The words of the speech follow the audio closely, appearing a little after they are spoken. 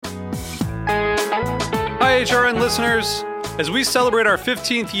HRN listeners. As we celebrate our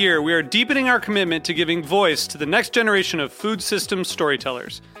 15th year, we are deepening our commitment to giving voice to the next generation of food systems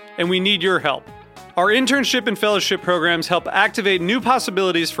storytellers, and we need your help. Our internship and fellowship programs help activate new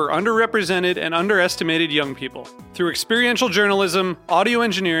possibilities for underrepresented and underestimated young people through experiential journalism, audio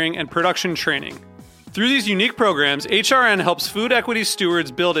engineering, and production training. Through these unique programs, HRN helps food equity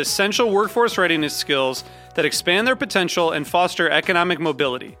stewards build essential workforce readiness skills that expand their potential and foster economic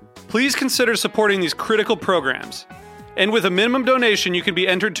mobility. Please consider supporting these critical programs. And with a minimum donation, you can be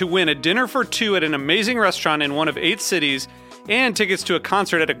entered to win a dinner for two at an amazing restaurant in one of 8 cities and tickets to a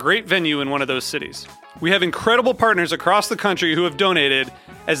concert at a great venue in one of those cities. We have incredible partners across the country who have donated,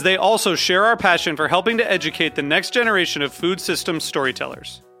 as they also share our passion for helping to educate the next generation of food systems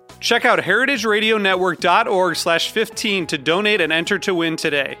storytellers. Check out heritageradionetwork.org/15 to donate and enter to win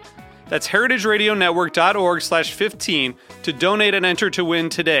today. That's heritageradionetwork.org/15 to donate and enter to win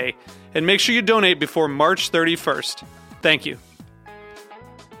today. And make sure you donate before March 31st. Thank you.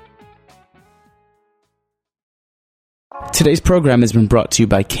 Today's program has been brought to you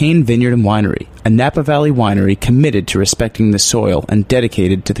by Cane Vineyard and Winery, a Napa Valley winery committed to respecting the soil and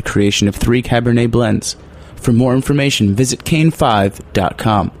dedicated to the creation of 3 Cabernet blends. For more information, visit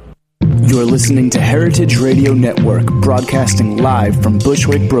cane5.com. You're listening to Heritage Radio Network, broadcasting live from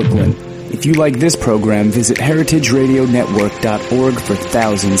Bushwick, Brooklyn. If you like this program, visit heritageradionetwork.org for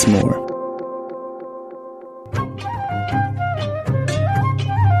thousands more.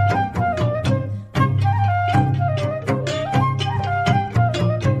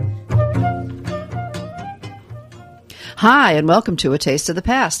 Hi, and welcome to A Taste of the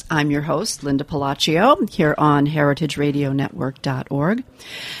Past. I'm your host, Linda Palacio, here on heritageradionetwork.org.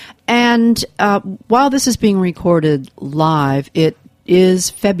 And while this is being recorded live, it is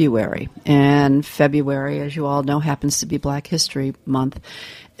February. And February, as you all know, happens to be Black History Month.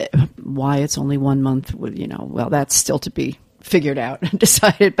 Why it's only 1 month, well, that's still to be figured out and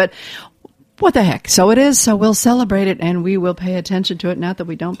decided. But what the heck? So it is, so we'll celebrate it, and we will pay attention to it. Not that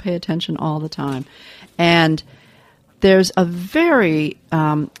we don't pay attention all the time. And there's a very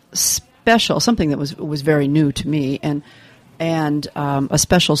special, something that was very new to me, and a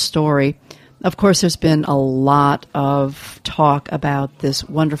special story. Of course, there's been a lot of talk about this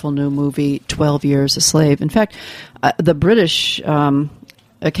wonderful new movie, 12 Years a Slave. In fact, the British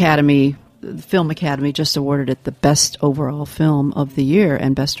Academy, the Film Academy, just awarded it the Best Overall Film of the Year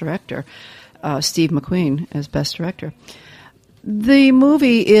and Best Director, Steve McQueen as Best Director. The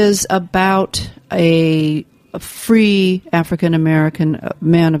movie is about a free African-American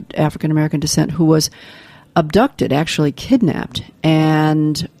man of African-American descent who was abducted, actually kidnapped,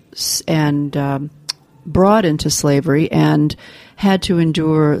 and brought into slavery and had to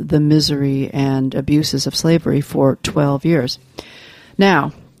endure the misery and abuses of slavery for 12 years.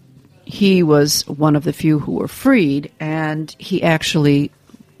 Now, he was one of the few who were freed, and he actually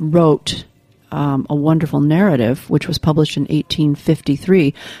wrote a wonderful narrative, which was published in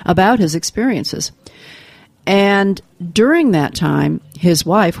 1853, about his experiences. And during that time, his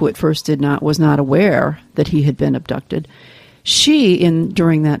wife, who at first was not aware that he had been abducted,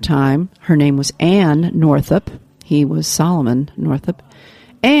 during that time, her name was Anne Northup. He was Solomon Northup.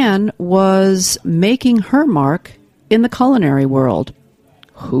 Anne was making her mark in the culinary world.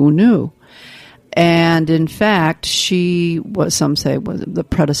 Who knew? And in fact, she was, some say, was the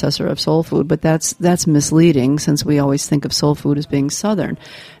predecessor of soul food, but that's misleading, since we always think of soul food as being Southern.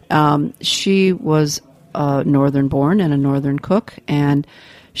 She was Northern born and a Northern cook, and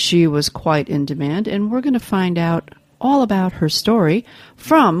she was quite in demand. And we're going to find out all about her story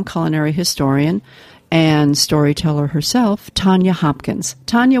from culinary historian and storyteller herself, Tanya Hopkins.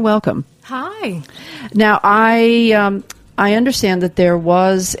 Tanya, welcome. Hi. Now, I understand that there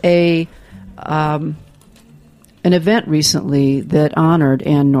was an event recently that honored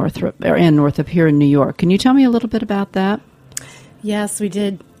Anne Northup here in New York. Can you tell me a little bit about that? Yes, we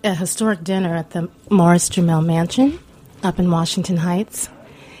did a historic dinner at the Morris Jamel Mansion up in Washington Heights,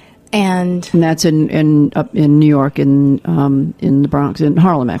 and that's in New York, in the Bronx, in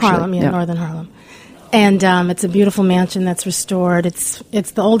Harlem, actually. Harlem, yeah. Northern Harlem, and it's a beautiful mansion that's restored. It's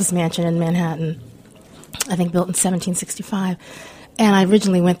the oldest mansion in Manhattan, I think, built in 1765. And I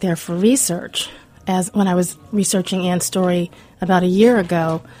originally went there for research, when I was researching Anne's story about a year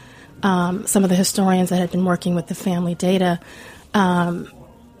ago. Some of the historians that had been working with the family data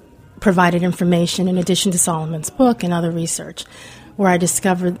provided information in addition to Solomon's book and other research, where I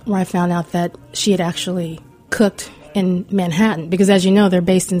found out that she had actually cooked in Manhattan, because as you know, they're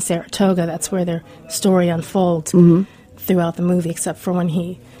based in Saratoga. That's where their story unfolds throughout the movie, except for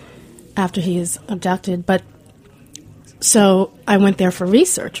after he is abducted. But so I went there for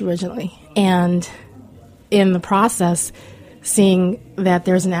research originally, and in the process, seeing that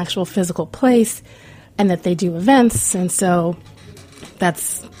there's an actual physical place and that they do events, and so that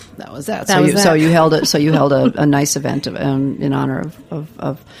was that. So you held a nice event in honor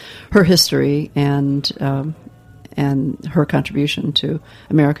of her history and her contribution to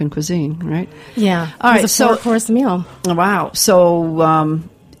American cuisine, right? Yeah. All right. It was a 4-course meal. Wow. So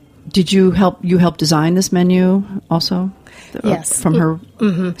did you help design this menu also? Yes. From her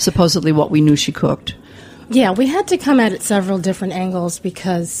supposedly what we knew she cooked. Yeah, we had to come at it several different angles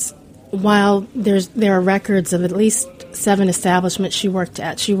because while there are records of at least 7 establishments she worked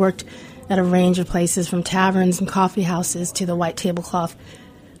at a range of places from taverns and coffee houses to the white tablecloth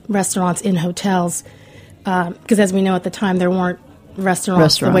restaurants in hotels. Because as we know at the time, there weren't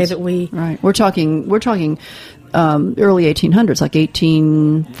restaurants the way that we... Right. We're talking early 1800s, like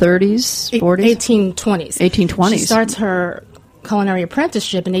 1830s, 40s? 1820s. 1820s. She starts her culinary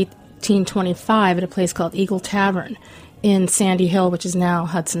apprenticeship in 1825 at a place called Eagle Tavern in Sandy Hill, which is now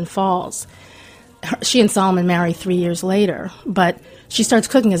Hudson Falls. She and Solomon marry 3 years later, but she starts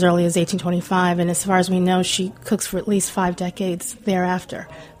cooking as early as 1825, and as far as we know, she cooks for at least 5 decades thereafter,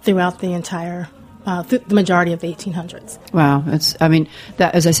 throughout the entire, the majority of the 1800s. Wow, as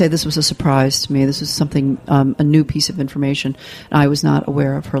I say, this was a surprise to me. This was something, a new piece of information. I was not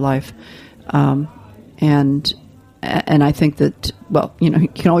aware of her life, and I think that, well, you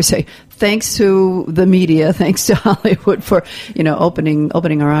can always say thanks to the media, thanks to Hollywood for,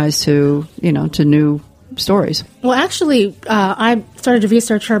 opening our eyes to, to new stories. Well, actually, I started to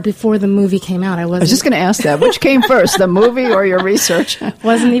research her before the movie came out. I was just going to ask that. Which came first, the movie or your research?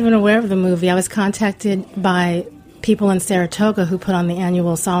 Wasn't even aware of the movie. I was contacted by people in Saratoga who put on the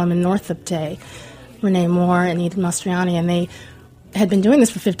annual Solomon Northup Day, Renee Moore and Edith Mastriani, and they had been doing this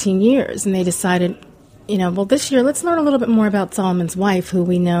for 15 years, and they decided, well, this year, let's learn a little bit more about Solomon's wife, who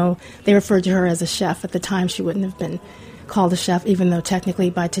we know they referred to her as a chef. At the time, she wouldn't have been called a chef, even though technically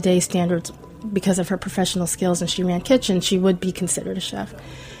by today's standards, because of her professional skills and she ran kitchens, she would be considered a chef.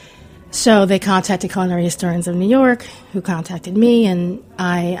 So they contacted culinary historians of New York, who contacted me, and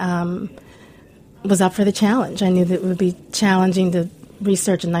I was up for the challenge. I knew that it would be challenging to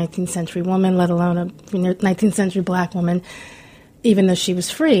research a 19th century woman, let alone a 19th century black woman, even though she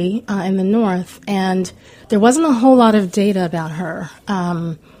was free in the North. And there wasn't a whole lot of data about her.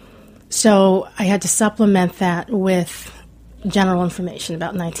 So I had to supplement that with general information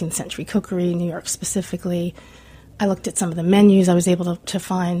about 19th century cookery, New York specifically. I looked at some of the menus. I was able to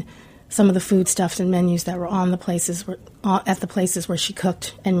find some of the foodstuffs and menus that were on the places at the places where she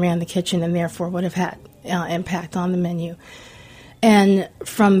cooked and ran the kitchen, and therefore would have had impact on the menu. And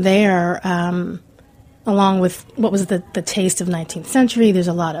from there, along with what was the taste of 19th century, there's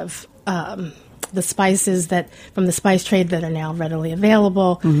a lot of the spices from the spice trade that are now readily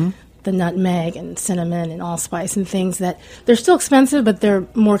available. Mm-hmm. The nutmeg and cinnamon and allspice and things that they're still expensive, but they're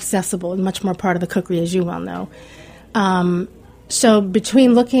more accessible and much more part of the cookery, as you well know. So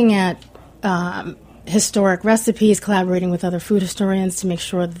between looking at historic recipes, collaborating with other food historians to make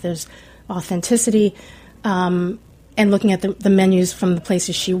sure that there's authenticity, and looking at the menus from the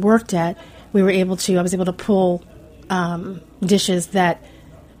places she worked at, I was able to pull dishes that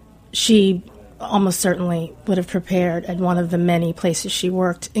she almost certainly would have prepared at one of the many places she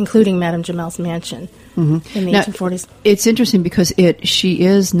worked, including Madame Jamel's mansion in the 1840s. It's interesting because she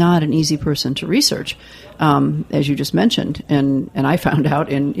is not an easy person to research, as you just mentioned, and I found out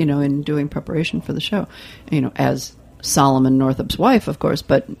in doing preparation for the show, as Solomon Northup's wife, of course,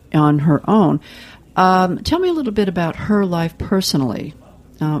 but on her own. Tell me a little bit about her life personally.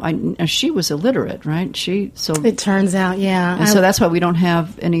 She was illiterate, right? It turns out, yeah. And so that's why we don't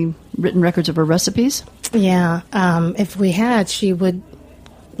have any written records of her recipes? Yeah. If we had, she would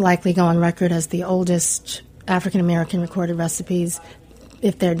likely go on record as the oldest African-American recorded recipes,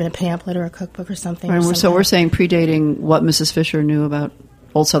 if there had been a pamphlet or a cookbook or something. Right, so we're saying predating what Mrs. Fisher knew about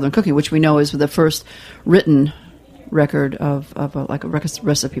Old Southern cooking, which we know is the first written record of a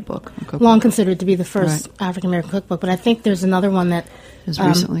recipe book. Long considered to be the first African-American cookbook, but I think there's another one that has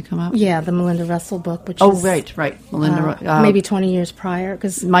recently come out. Yeah, the Melinda Russell book, which is... right. Melinda maybe 20 years prior.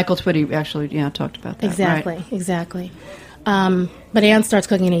 Cause Michael Twitty actually, talked about that. Exactly. But Anne starts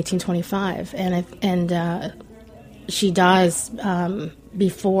cooking in 1825, and she dies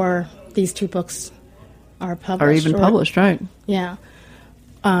before these two books are published. Or even published, right. Yeah.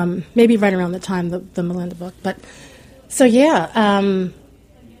 Maybe right around the time the Melinda book. But so,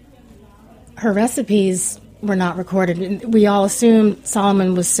 her recipes were not recorded. And we all assumed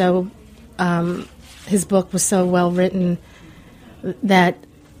Solomon was his book was so well written that,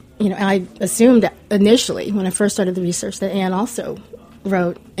 I assumed initially when I first started the research that Anne also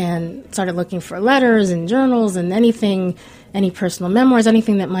wrote and started looking for letters and journals and anything, any personal memoirs,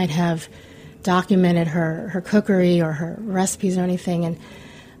 anything that might have documented her cookery or her recipes or anything,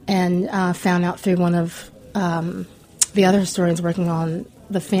 and found out through one of the other historians working on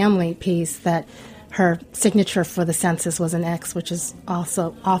the family piece that her signature for the census was an X, which is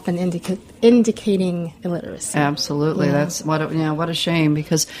also often indicating illiteracy. Absolutely. Yeah. That's what a shame,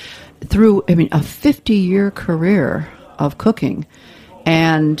 because through a 50-year career of cooking,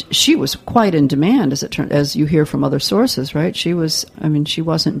 and she was quite in demand, as it turned, as you hear from other sources, right? She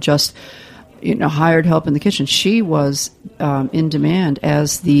wasn't just hired help in the kitchen. She was in demand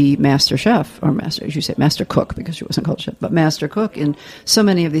as the master chef, or master cook, because she wasn't called chef, but master cook in so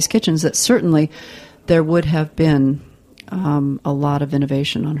many of these kitchens that certainly there would have been a lot of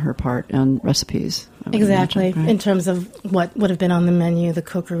innovation on her part and recipes. Exactly, imagine, right? In terms of what would have been on the menu, the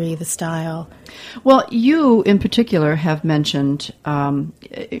cookery, the style. Well, you in particular have mentioned,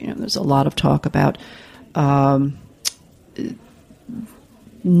 there's a lot of talk about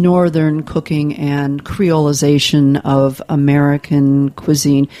Northern cooking and Creolization of American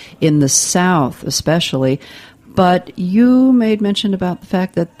cuisine in the South, especially. But you made mention about the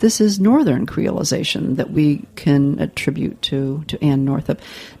fact that this is Northern Creolization that we can attribute to Anne Northup.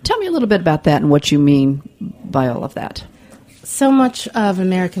 Tell me a little bit about that and what you mean by all of that. So much of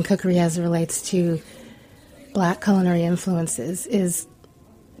American cookery as it relates to black culinary influences is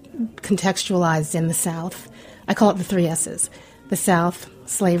contextualized in the South. I call it the 3 S's. The South,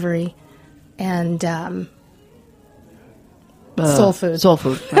 slavery, and soul food. Soul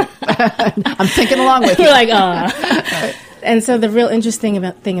food. Right. I'm thinking along with you. You're like, Right. And so the real interesting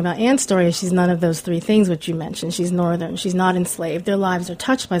thing about Anne's story is she's none of those 3 things which you mentioned. She's Northern. She's not enslaved. Their lives are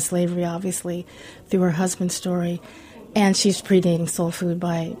touched by slavery, obviously, through her husband's story. And she's predating soul food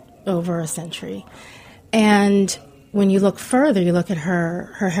by over a century. And when you look further, you look at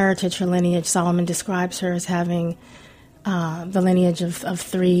her heritage, her lineage. Solomon describes her as having the lineage of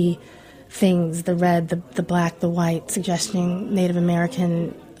 3 things, the red, the black, the white, suggesting Native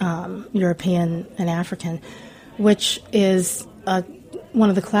American, European, and African, which is one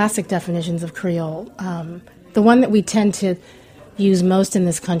of the classic definitions of Creole. The one that we tend to use most in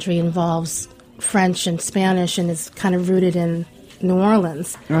this country involves French and Spanish and is kind of rooted in New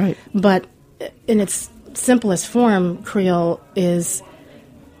Orleans. Right. But in its simplest form, Creole is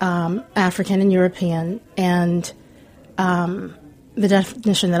African and European, and the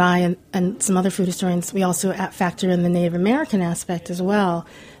definition that I and some other food historians, we also factor in the Native American aspect as well,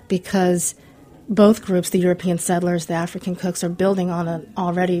 because both groups, the European settlers, the African cooks, are building on an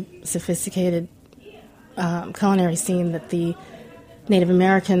already sophisticated culinary scene that the Native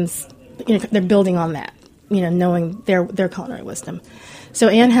Americans, they're building on that, knowing their culinary wisdom. So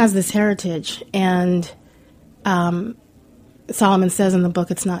Anne has this heritage, and Solomon says in the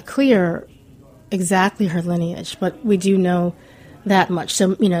book it's not clear exactly her lineage, but we do know that much.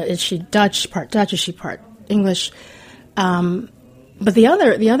 So, is she Dutch, is she part English? But the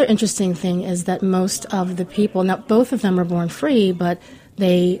other interesting thing is that most of the people, now both of them are born free, but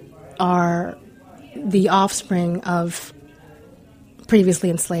they are the offspring of previously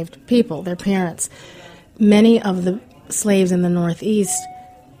enslaved people, their parents. Many of the slaves in the Northeast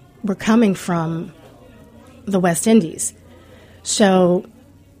were coming from the West Indies. So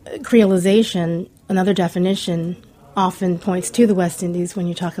Creolization, another definition, often points to the West Indies when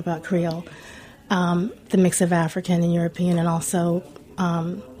you talk about Creole, the mix of African and European, and also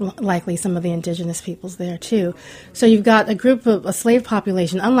likely some of the indigenous peoples there too. So you've got a slave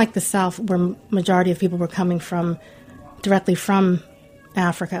population, unlike the South, where majority of people were coming directly from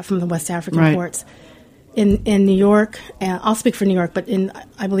Africa, from the West African ports. In New York, I'll speak for New York, but in,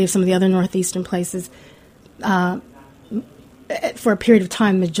 I believe, some of the other northeastern places, for a period of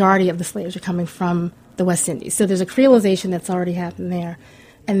time, the majority of the slaves are coming from the West Indies. So there's a Creolization that's already happened there.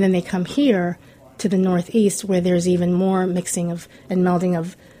 And then they come here to the Northeast, where there's even more mixing and melding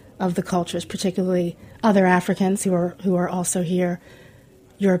of the cultures, particularly other Africans who are also here,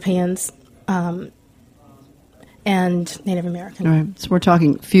 Europeans, and Native American. Right. So we're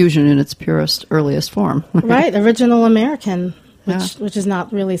talking fusion in its purest, earliest form. Right, original American, which is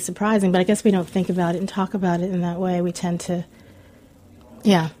not really surprising, but I guess we don't think about it and talk about it in that way. We tend to,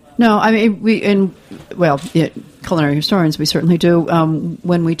 No, I mean, culinary historians, we certainly do,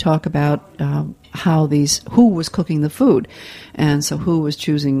 when we talk about who was cooking the food. And so who was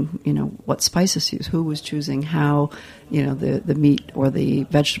choosing, what spices to use, who was choosing how, the meat or the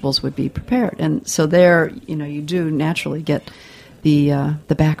vegetables would be prepared. And so there, you do naturally get the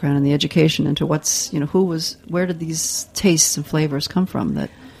background and the education into where did these tastes and flavors come from that,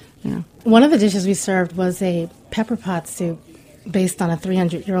 One of the dishes we served was a pepper pot soup based on a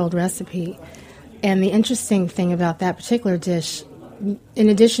 300-year-old recipe. And the interesting thing about that particular dish, in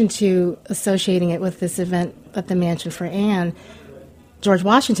addition to associating it with this event at the mansion for Anne, George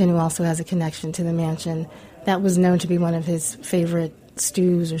Washington, who also has a connection to the mansion, that was known to be one of his favorite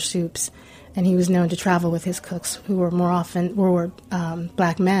stews or soups, and he was known to travel with his cooks, who were more often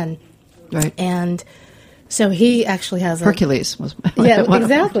black men. Right. And so he actually has Hercules was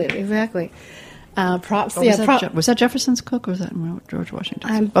exactly. Props. Was that Jefferson's cook, or was that George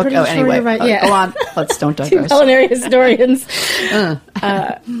Washington's? I'm pretty sure anyway, you're right. Yeah. Go on. Don't digress. Two culinary historians.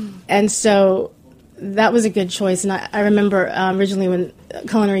 And so that was a good choice. And I remember originally when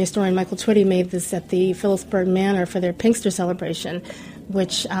culinary historian Michael Twitty made this at the Phillipsburg Manor for their Pinkster celebration,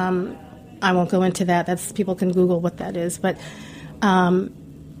 which I won't go into that. That's people can Google what that is. But and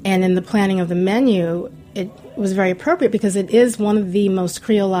in the planning of the menu, it was very appropriate because it is one of the most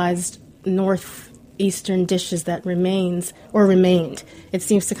Creolized northeastern dishes that remained. It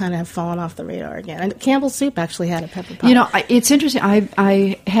seems to kind of have fallen off the radar again. And Campbell's soup actually had a pepper pot. You know, it's interesting.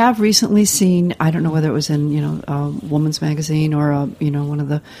 I have recently seen, I don't know whether it was in, Woman's Magazine or, one of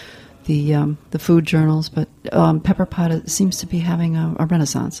the food journals, but pepper pot seems to be having a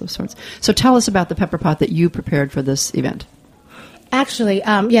renaissance of sorts. So tell us about the pepper pot that you prepared for this event. Actually,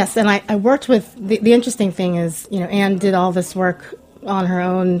 yes, and I worked with, the interesting thing is, Anne did all this work on her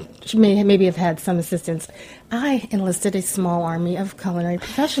own. She maybe have had some assistance. I enlisted a small army of culinary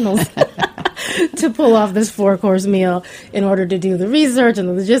professionals to pull off this 4-course meal in order to do the research and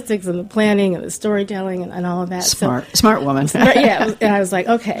the logistics and the planning and the storytelling and all of that. Smart woman. Yeah, and I was like,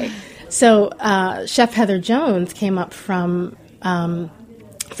 okay. So Chef Heather Jones came up from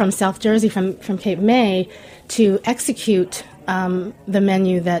South Jersey, from Cape May, to execute the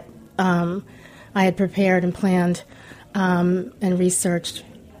menu that I had prepared and planned and researched.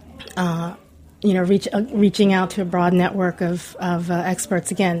 Reaching out to a broad network of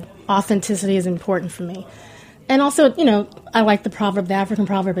experts. Again, authenticity is important for me. And also, I like the African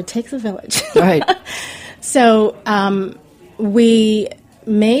proverb, it takes a village. Right. So we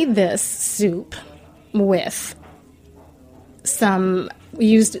made this soup with we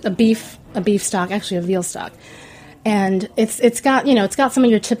used a beef stock, actually a veal stock. And it's got some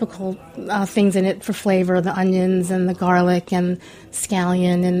of your typical things in it for flavor, the onions and the garlic and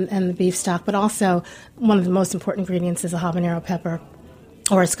scallion and the beef stock, but also one of the most important ingredients is a habanero pepper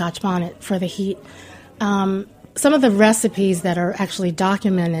or a Scotch bonnet for the heat. Some of the recipes that are actually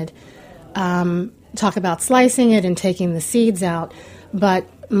documented talk about slicing it and taking the seeds out, but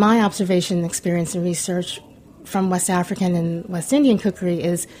my observation and experience and research from West African and West Indian cookery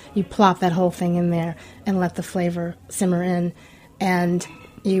is you plop that whole thing in there and let the flavor simmer in, and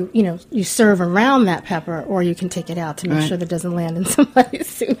you serve around that pepper, or you can take it out to make sure that it doesn't land in somebody's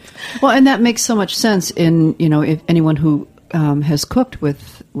soup. Well, and that makes so much sense in if anyone who has cooked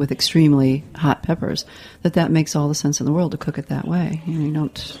with extremely hot peppers, that makes all the sense in the world to cook it that way. You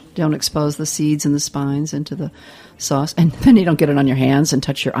don't expose the seeds and the spines into the sauce, and then you don't get it on your hands and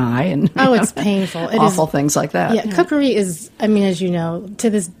touch your eye and it's painful. Awful things like that. Yeah, cookery is. I mean, as you know,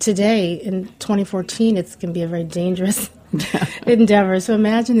 today in 2014, it can be a very dangerous endeavor. So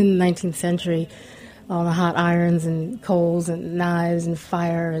imagine in the 19th century, all the hot irons and coals and knives and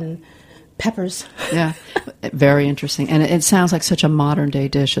fire and peppers. Yeah, very interesting. And it sounds like such a modern-day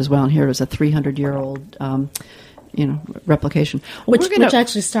dish as well. And here it is, a 300-year-old, replication. Which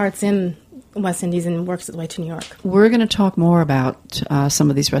actually starts in West Indies and works its way to New York. We're going to talk more about some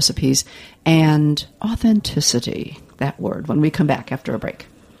of these recipes and authenticity, that word, when we come back after a break.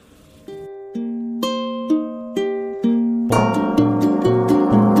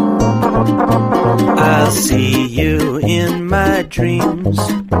 I'll see you in my dreams,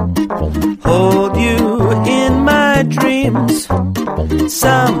 hold you in my dreams.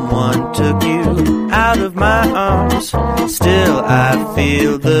 Someone took you out of my arms, still I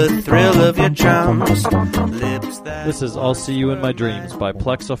feel the thrill of your charms. This is I'll See You in My Dreams by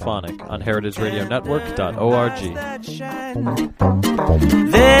Plexophonic on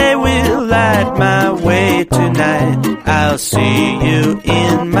heritageradionetwork.org. They will light my way tonight, I'll see you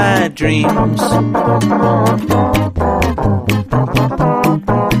in my dreams.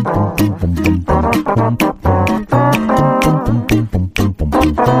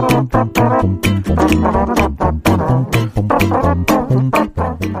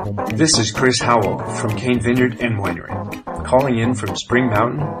 This is Chris Howell from Cane Vineyard and Winery, calling in from Spring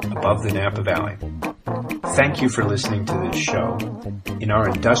Mountain above the Napa Valley. Thank you for listening to this show. In our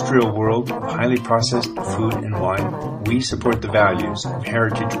industrial world of highly processed food and wine, we support the values of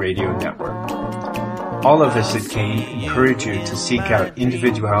Heritage Radio Network. All of us at Cane encourage you to seek out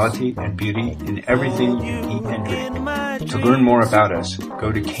individuality and beauty in everything you eat and drink. To learn more about us,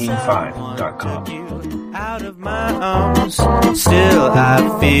 go to cane5.com. Out of my arms, still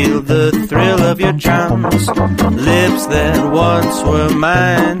I feel the thrill of your charms. Lips that once were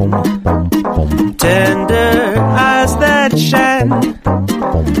mine, tender eyes that shine.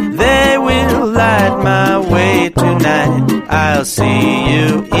 They will light my way tonight. I'll see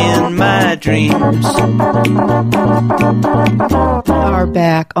you in my dreams. Are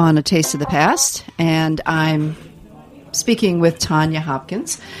back on A Taste of the Past, and I'm speaking with Tanya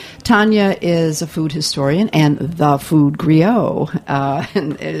Hopkins. Tanya is a food historian and the Food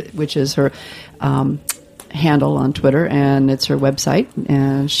Griot, which is her handle on Twitter, and it's her website.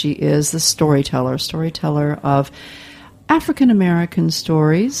 And she is the storyteller of African American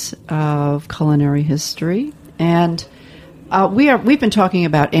stories of culinary history. And we've been talking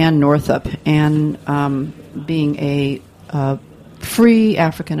about Anne Northup, and being a free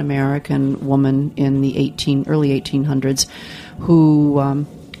African American woman in the early 1800s, who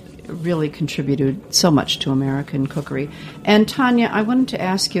really contributed so much to American cookery. And Tanya, I wanted to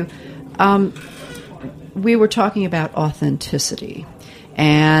ask you, we were talking about authenticity,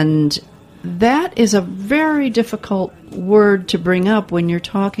 and that is a very difficult word to bring up when you're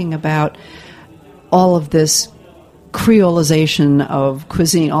talking about all of this Creolization of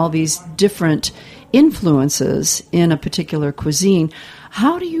cuisine, all these different influences in a particular cuisine.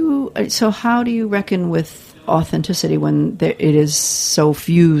 How do you reckon with authenticity when it is so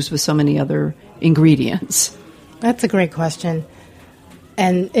fused with so many other ingredients? That's a great question.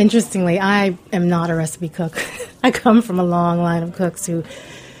 And interestingly, I am not a recipe cook. I come from a long line of cooks who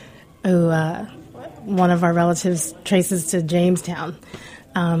one of our relatives traces to Jamestown.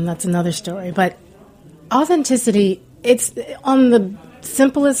 That's another story. But authenticity, it's on the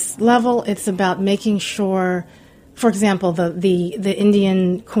simplest level, it's about making sure, for example, the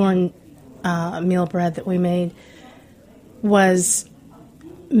Indian corn meal bread that we made was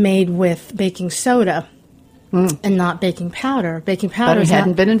made with baking soda and not baking powder. Baking powder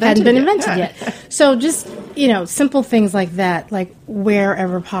hadn't been invented yet. So just, simple things like that, like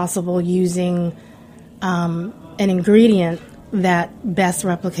wherever possible using an ingredient that best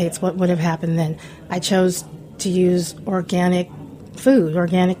replicates what would have happened then. I chose to use organic food,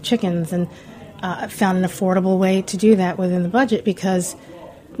 organic chickens, and found an affordable way to do that within the budget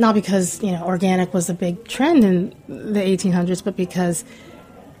not because organic was a big trend in the 1800s, but because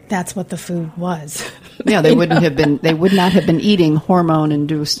that's what the food was. Yeah, they would not have been eating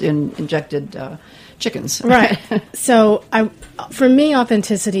hormone-induced injected chickens. Right. So for me,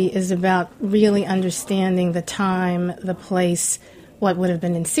 authenticity is about really understanding the time, the place, what would have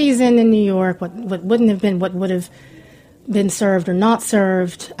been in season in New York, what wouldn't have been, what would have been served or not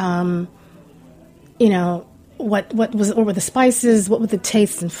served, what were the spices, what were the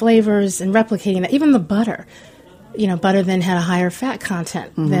tastes and flavors, and replicating that. Even the butter. Butter then had a higher fat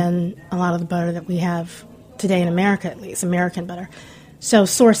content than a lot of the butter that we have today in America, at least, American butter. So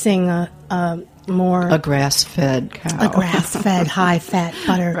sourcing a grass-fed cow. A grass-fed, high-fat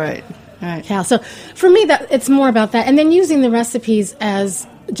butter right. cow. So for me, it's more about that. And then using the recipes as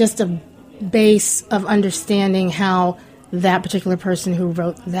just a base of understanding how that particular person who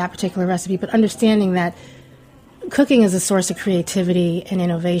wrote that particular recipe, but understanding that cooking is a source of creativity and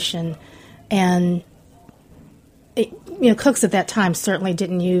innovation. And cooks at that time certainly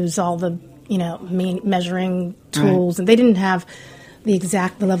didn't use all the measuring tools, and they didn't have the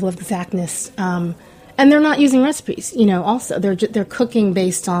level of exactness. And they're not using recipes. Also they're cooking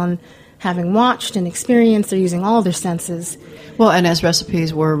based on having watched and experienced. They're using all their senses. Well, and as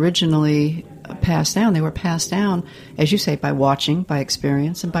recipes were originally passed down, they were passed down, as you say, by watching, by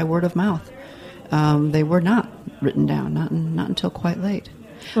experience, and by word of mouth. They were not written down, not until quite late.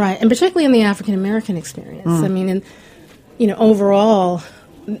 Right, and particularly in the African American experience. I mean, overall,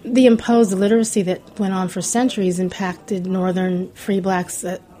 the imposed illiteracy that went on for centuries impacted northern free blacks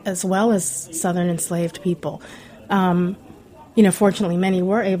as well as southern enslaved people. Fortunately, many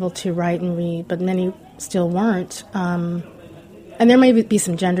were able to write and read, but many still weren't. And there may be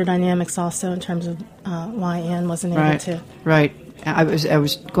some gender dynamics also in terms of why Anne wasn't able to. Right. I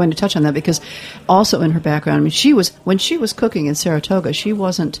was going to touch on that because also in her background, I mean, when she was cooking in Saratoga, she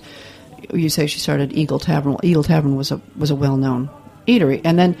wasn't. You say she started Eagle Tavern. Well, Eagle Tavern was a well-known eatery,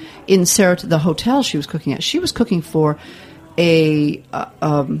 and then in the hotel she was cooking at, she was cooking for a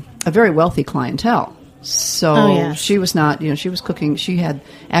very wealthy clientele. So she was not. She was cooking. She had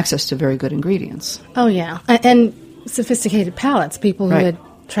access to very good ingredients. Oh yeah, and sophisticated palates. People who had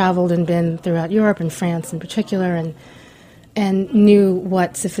traveled and been throughout Europe and France in particular, and knew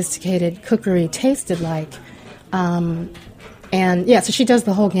what sophisticated cookery tasted like. So she does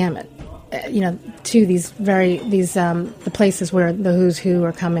the whole gamut. to the places where the who's who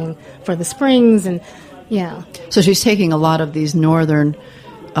are coming for the springs, and yeah. So she's taking a lot of these northern,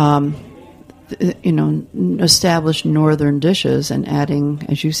 established northern dishes and adding,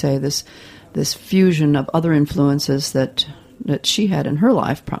 as you say, this fusion of other influences that she had in her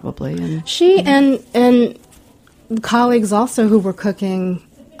life, probably. And she and colleagues also who were cooking.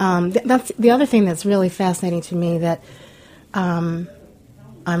 That's the other thing that's really fascinating to me that I'm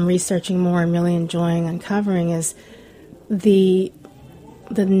researching more and really enjoying uncovering is the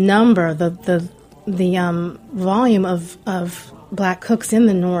number, the volume of black cooks in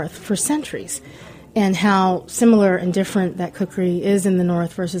the North for centuries, and how similar and different that cookery is in the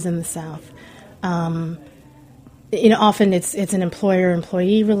North versus in the South. Often it's an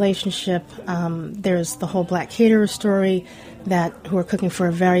employer-employee relationship. There's the whole black caterer story who are cooking for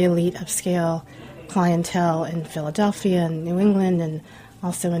a very elite, upscale clientele in Philadelphia and New England and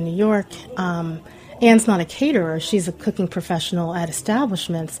also in New York. Anne's not a caterer. She's a cooking professional at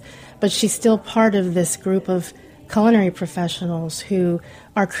establishments, but she's still part of this group of culinary professionals who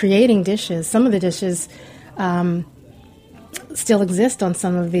are creating dishes. Some of the dishes still exist on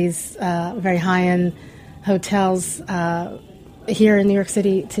some of these very high-end hotels here in New York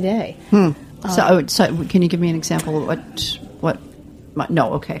City today. So can you give me an example of what?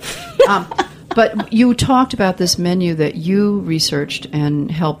 No, okay. But you talked about this menu that you researched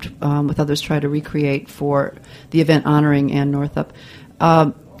and helped with others try to recreate for the event honoring Anne Northup.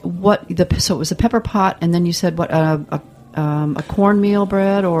 So it was a pepper pot, and then you said what a cornmeal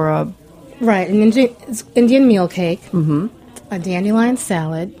bread or a an Indian meal cake, a dandelion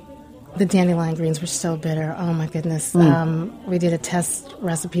salad. The dandelion greens were so bitter. Oh my goodness! We did a test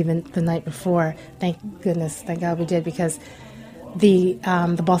recipe the night before. Thank God we did, because the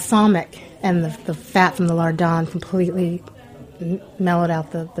balsamic and the fat from the lardon completely mellowed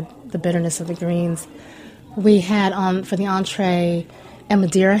out the bitterness of the greens. We had for the entree a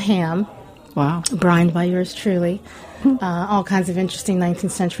Madeira ham. Wow. Brined by yours truly. All kinds of interesting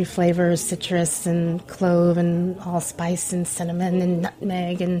 19th century flavors, citrus and clove and allspice and cinnamon and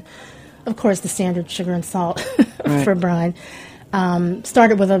nutmeg, and of course the standard sugar and salt for brine.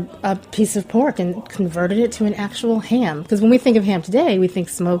 Started with a piece of pork and converted it to an actual ham. Because when we think of ham today, we think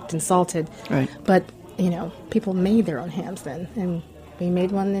smoked and salted. Right. But, people made their own hams then, and we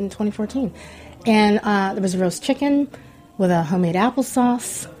made one in 2014. And there was roast chicken with a homemade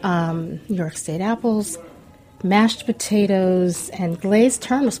applesauce, New York State apples, mashed potatoes, and glazed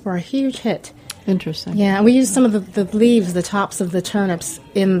turnips were a huge hit. Interesting. Yeah, we used some of the leaves, the tops of the turnips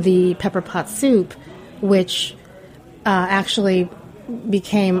in the pepper pot soup, which actually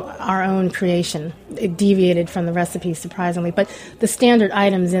became our own creation. It deviated from the recipe, surprisingly. But the standard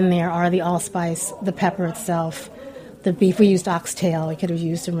items in there are the allspice, the pepper itself, the beef. We used oxtail. We could have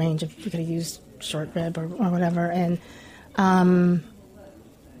used a range of, we could have used short rib or whatever. And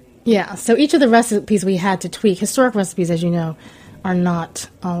so each of the recipes we had to tweak. Historic recipes, as you know, are not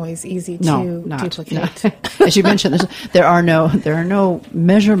always easy to duplicate. No. As you mentioned, there are no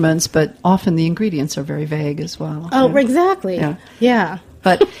measurements, but often the ingredients are very vague as well. Oh, exactly. Yeah.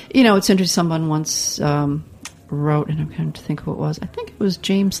 But it's interesting. Someone once wrote, and I'm trying to think who it was. I think it was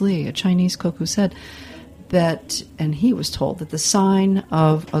James Lee, a Chinese cook, who said that, and he was told that the sign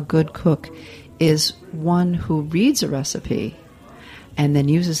of a good cook is one who reads a recipe and then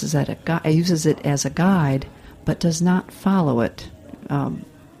uses it as a guide, but does not follow it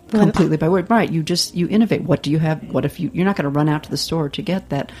completely by word. Right, you innovate. What do you have? What if you're not going to run out to the store to get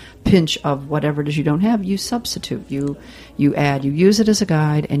that pinch of whatever it is you don't have? You substitute, you add, you use it as a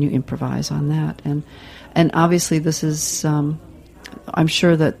guide, and you improvise on that. And obviously this is, I'm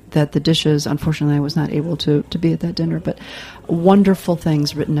sure that the dishes, unfortunately I was not able to be at that dinner, but wonderful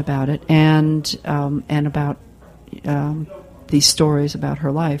things written about it, and about these stories about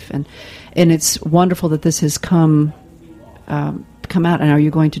her life, and it's wonderful that this has come out. And are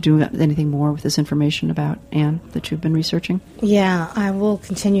you going to do anything more with this information about Anne that you've been researching? Yeah, I will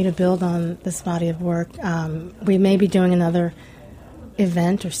continue to build on this body of work. We may be doing another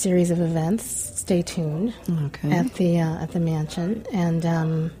event or series of events. Stay tuned. Okay. At the mansion,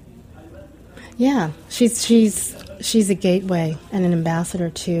 and she's a gateway and an ambassador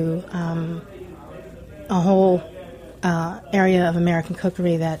to a whole area of American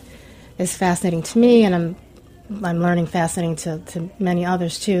cookery that is fascinating to me, and I'm learning fascinating to many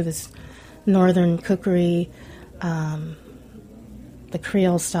others too. This northern cookery, the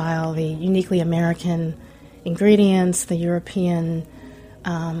Creole style, the uniquely American ingredients, the European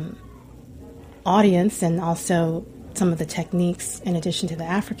audience, and also some of the techniques in addition to the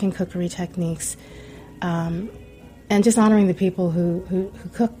African cookery techniques, and just honoring the people who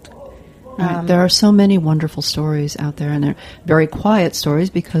cooked Right. There are so many wonderful stories out there, and they're very quiet stories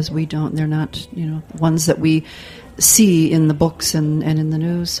because they're not, ones that we see in the books and in the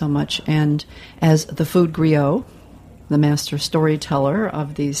news so much. And as the food griot, the master storyteller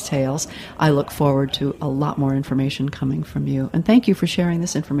of these tales, I look forward to a lot more information coming from you. And thank you for sharing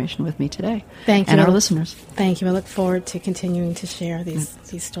this information with me today. Thank you. And our listeners. Thank you. I look forward to continuing to share these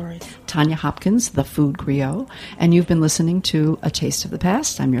stories. Tanya Hopkins, the food griot, and you've been listening to A Taste of the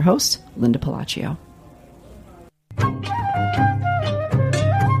Past. I'm your host, Linda Palacio.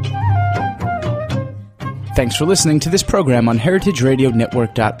 Thanks for listening to this program on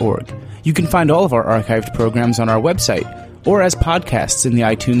heritageradionetwork.org. You can find all of our archived programs on our website or as podcasts in the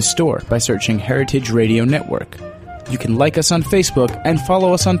iTunes Store by searching Heritage Radio Network. You can like us on Facebook and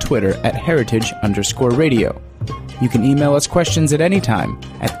follow us on Twitter at @heritage_radio. You can email us questions at any time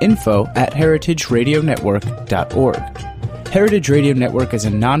at info@heritageradionetwork.org. Heritage Radio Network is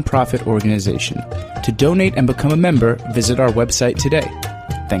a non-profit organization. To donate and become a member, visit our website today.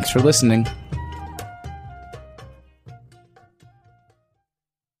 Thanks for listening.